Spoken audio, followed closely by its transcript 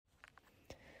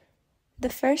The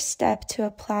first step to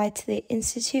apply to the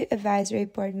Institute Advisory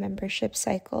Board membership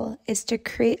cycle is to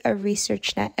create a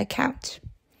ResearchNet account.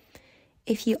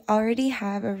 If you already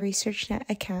have a ResearchNet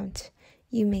account,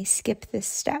 you may skip this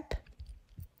step.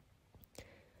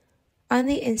 On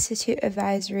the Institute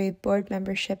Advisory Board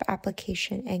membership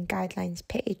application and guidelines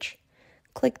page,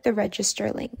 click the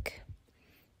Register link.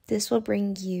 This will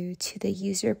bring you to the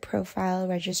user profile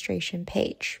registration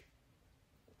page.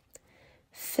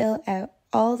 Fill out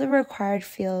all the required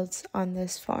fields on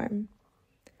this form.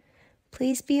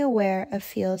 Please be aware of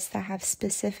fields that have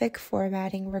specific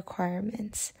formatting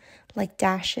requirements, like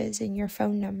dashes in your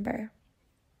phone number.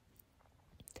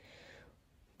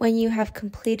 When you have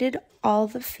completed all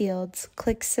the fields,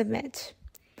 click Submit.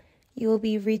 You will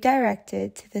be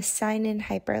redirected to the sign-in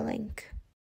hyperlink.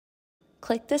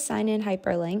 Click the sign-in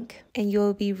hyperlink, and you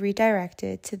will be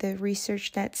redirected to the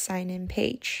ResearchNet sign-in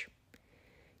page.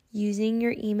 Using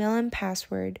your email and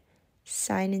password,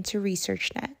 sign into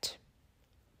ResearchNet.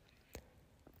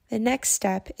 The next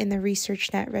step in the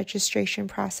ResearchNet registration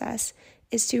process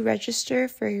is to register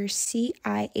for your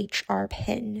CIHR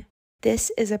PIN.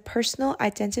 This is a personal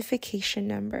identification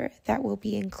number that will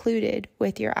be included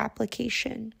with your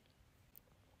application.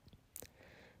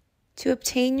 To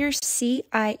obtain your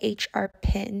CIHR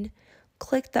PIN,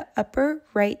 click the upper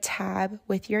right tab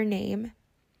with your name.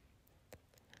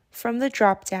 From the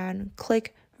drop-down,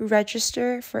 click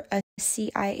Register for a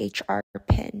CIHR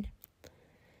PIN,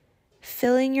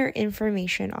 filling your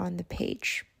information on the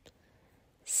page.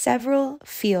 Several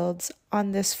fields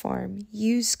on this form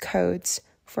use codes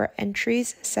for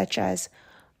entries such as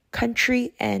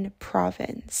country and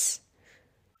province.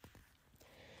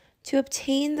 To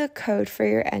obtain the code for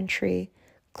your entry,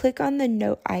 click on the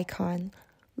note icon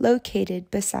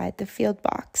located beside the field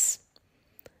box.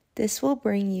 This will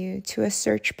bring you to a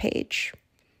search page.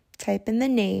 Type in the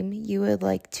name you would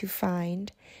like to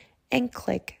find and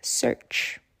click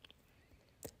Search.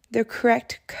 The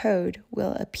correct code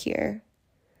will appear.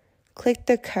 Click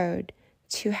the code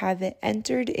to have it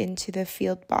entered into the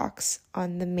field box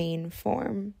on the main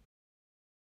form.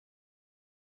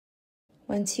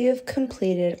 Once you have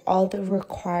completed all the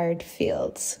required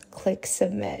fields, click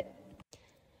Submit.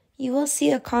 You will see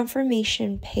a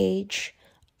confirmation page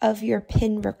of your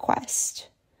PIN request.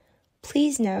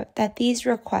 Please note that these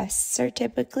requests are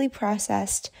typically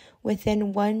processed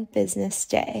within 1 business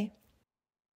day.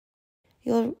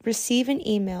 You'll receive an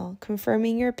email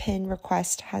confirming your PIN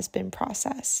request has been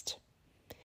processed.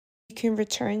 You can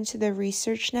return to the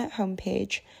ResearchNet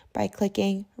homepage by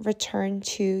clicking Return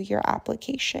to your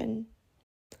application.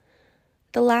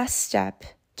 The last step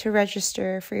to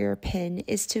register for your PIN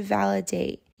is to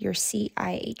validate your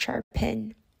CIHR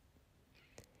PIN.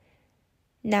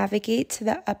 Navigate to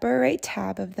the upper right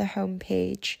tab of the home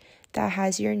page that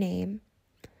has your name.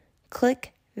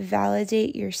 Click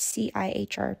Validate your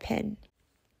CIHR PIN.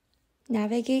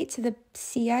 Navigate to the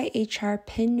CIHR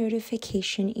PIN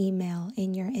notification email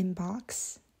in your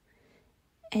inbox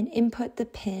and input the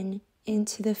PIN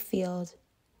into the field.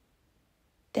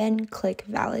 Then click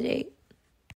Validate.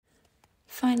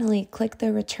 Finally, click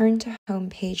the Return to Home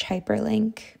page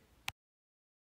hyperlink.